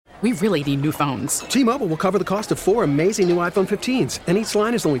We really need new phones. T-Mobile will cover the cost of 4 amazing new iPhone 15s, and each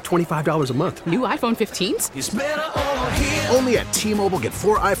line is only $25 a month. New iPhone 15s? It's better over here. Only at T-Mobile, get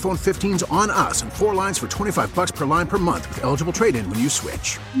 4 iPhone 15s on us and 4 lines for $25 per line per month with eligible trade-in when you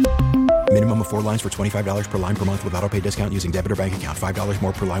switch. Minimum of 4 lines for $25 per line per month with autopay discount using debit or bank account. $5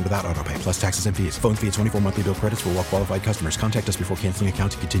 more per line without autopay, plus taxes and fees. Phone fee at 24 monthly bill credits for well-qualified customers. Contact us before canceling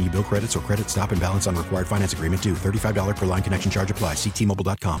account to continue bill credits or credit stop and balance on required finance agreement due. $35 per line connection charge applies. See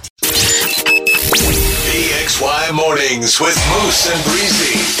T-Mobile.com. PXY Mornings with Moose and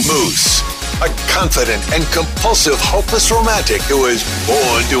Breezy. Moose, a confident and compulsive, hopeless romantic who is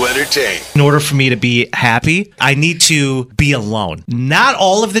born to entertain. In order for me to be happy, I need to be alone. Not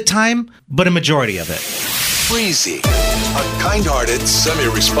all of the time, but a majority of it. Breezy, a kind-hearted,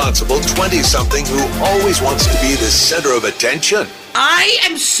 semi-responsible 20-something who always wants to be the center of attention. I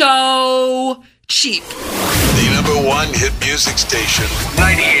am so cheap. The #1 hit music station,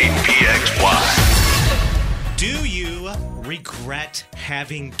 98 PXY. Do you regret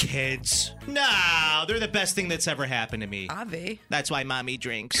having kids? No, they're the best thing that's ever happened to me. Avi. That's why mommy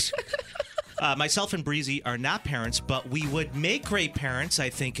drinks. Myself and Breezy are not parents, but we would make great parents,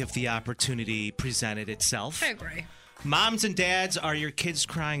 I think, if the opportunity presented itself. I agree. Moms and dads, are your kids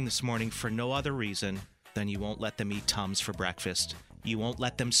crying this morning for no other reason than you won't let them eat Tums for breakfast? You won't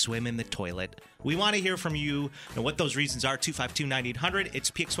let them swim in the toilet. We want to hear from you and what those reasons are. 252-9800. It's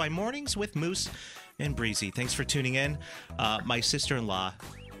PXY Mornings with Moose and Breezy. Thanks for tuning in. My sister-in-law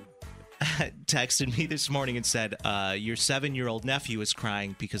texted me this morning and said, your 7-year-old nephew is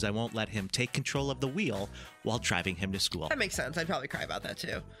crying because I won't let him take control of the wheel while driving him to school. That makes sense. I'd probably cry about that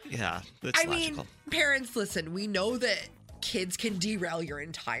too. Yeah, that's logical. I mean, parents, listen, we know that kids can derail your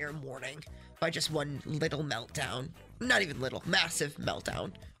entire morning by just one little meltdown. Not even little, massive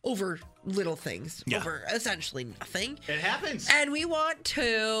meltdown over little things, over essentially nothing. It happens. And we want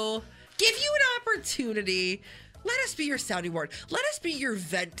to give you an opportunity. Let us be your sounding board. Let us be your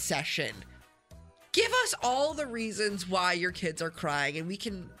vent session. Give us all the reasons why your kids are crying, and we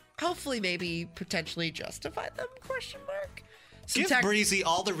can hopefully maybe potentially justify them, question mark. Give Breezy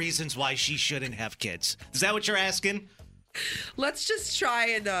all the reasons why she shouldn't have kids. Is that what you're asking? Let's just try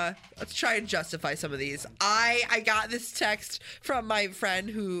and justify some of these. I got this text from my friend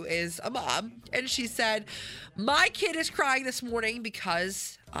who is a mom, and she said, my kid is crying this morning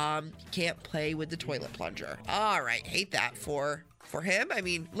because he can't play with the toilet plunger. All right, hate that for him. I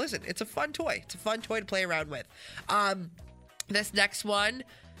mean, listen, it's a fun toy. It's a fun toy to play around with. This next one,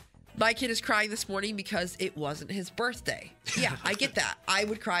 my kid is crying this morning because it wasn't his birthday. Yeah, I get that. I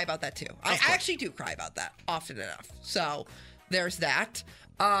would cry about that too. I actually do cry about that often enough. So there's that.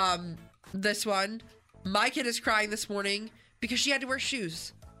 This one, my kid is crying this morning because she had to wear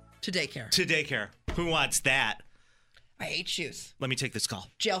shoes to daycare. To daycare. Who wants that? I hate shoes. Let me take this call.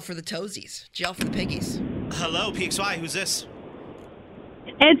 Jail for the toesies. Jail for the piggies. Hello, PXY. Who's this?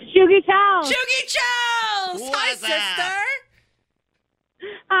 It's Chugi Charles. Chugi Charles! Hi, sister.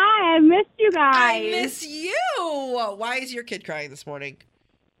 Hi, I missed you guys. I miss you. Why is your kid crying this morning?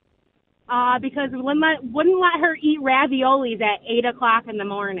 Because wouldn't let her eat raviolis at 8 o'clock in the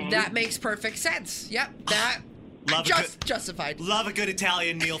morning. That makes perfect sense. Yep, that justified. Love a good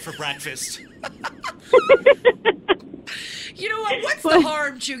Italian meal for breakfast. You know what? What's the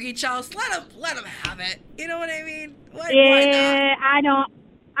harm, Chugi Charles? Let him have it. You know what I mean? Why not?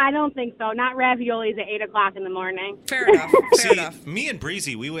 I don't think so. Not raviolis at 8 o'clock in the morning. Fair enough. Fair enough. Me and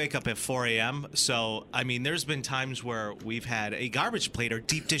Breezy, we wake up at 4 a.m. So, I mean, there's been times where we've had a garbage plate or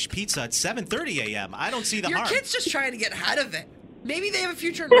deep dish pizza at 7:30 a.m. I don't see the harm. Your kid's just trying to get ahead of it. Maybe they have a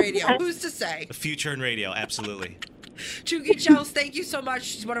future in radio. Who's to say? A future in radio, absolutely. Chugi Charles, thank you so much.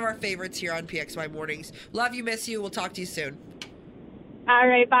 She's one of our favorites here on PXY Mornings. Love you, miss you. We'll talk to you soon. All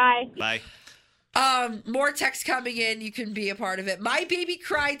right, bye. Bye. More text coming in. You can be a part of it. My baby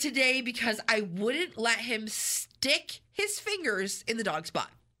cried today because I wouldn't let him stick his fingers in the dog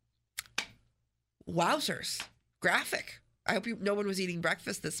spot. Wowzers. Graphic. I hope no one was eating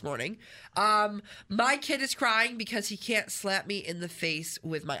breakfast this morning. My kid is crying because he can't slap me in the face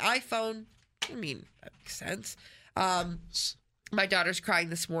with my iPhone. I mean, that makes sense. My daughter's crying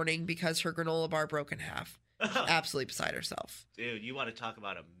this morning because her granola bar broke in half. Absolutely beside herself. Dude, you want to talk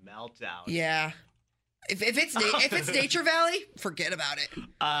about a meltdown. Yeah. If it's Nature Valley, forget about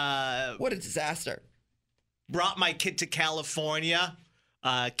it. What a disaster. Brought my kid to California.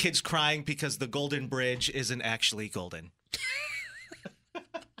 Kid's crying because the Golden Bridge isn't actually golden.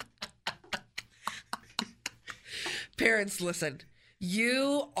 Parents, listen.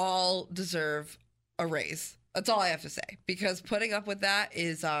 You all deserve a raise. That's all I have to say. Because putting up with that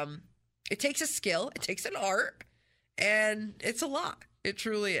is... it takes a skill, it takes an art, and it's a lot. It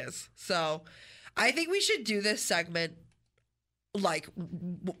truly is. So I think we should do this segment like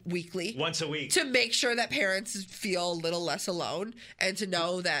weekly. Once a week. To make sure that parents feel a little less alone and to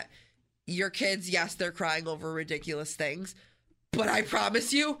know that your kids, yes, they're crying over ridiculous things, but I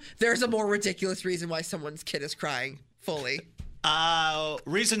promise you there's a more ridiculous reason why someone's kid is crying fully.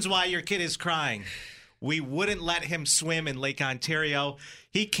 Reasons why your kid is crying. We wouldn't let him swim in Lake Ontario.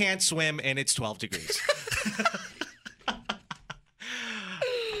 He can't swim and it's 12 degrees.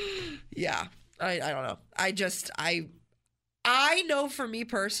 Yeah. I don't know. I know for me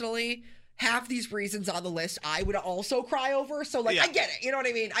personally, half these reasons on the list I would also cry over. So, I get it. You know what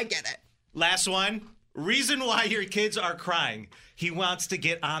I mean? I get it. Last one. Reason why your kids are crying. He wants to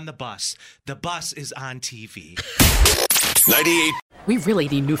get on the bus. The bus is on TV. 98. We really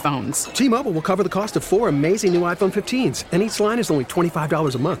need new phones. T-Mobile will cover the cost of 4 amazing new iPhone 15s, and each line is only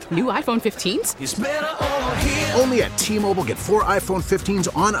 $25 a month. New iPhone 15s? Only at T-Mobile, get 4 iPhone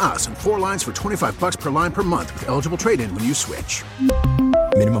 15s on us and 4 lines for $25 per line per month with eligible trade-in when you switch.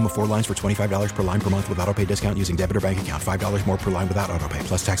 Minimum of 4 lines for $25 per line per month with autopay discount using debit or bank account. $5 more per line without autopay,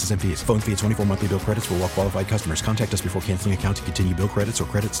 plus taxes and fees. Phone fee at 24 monthly bill credits for well-qualified customers. Contact us before canceling account to continue bill credits or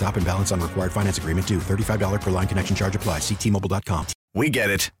credit stop and balance on required finance agreement due. $35 per line connection charge applies. See T-Mobile.com. We get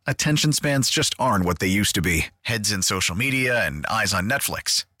it. Attention spans just aren't what they used to be. Heads in social media and eyes on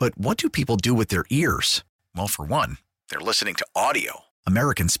Netflix. But what do people do with their ears? Well, for one, they're listening to audio.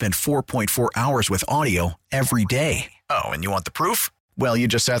 Americans spend 4.4 hours with audio every day. Oh, and you want the proof? Well, you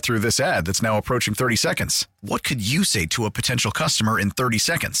just sat through this ad that's now approaching 30 seconds. What could you say to a potential customer in 30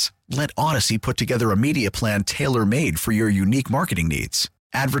 seconds? Let Odyssey put together a media plan tailor-made for your unique marketing needs.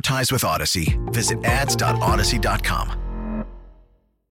 Advertise with Odyssey. Visit ads.odyssey.com.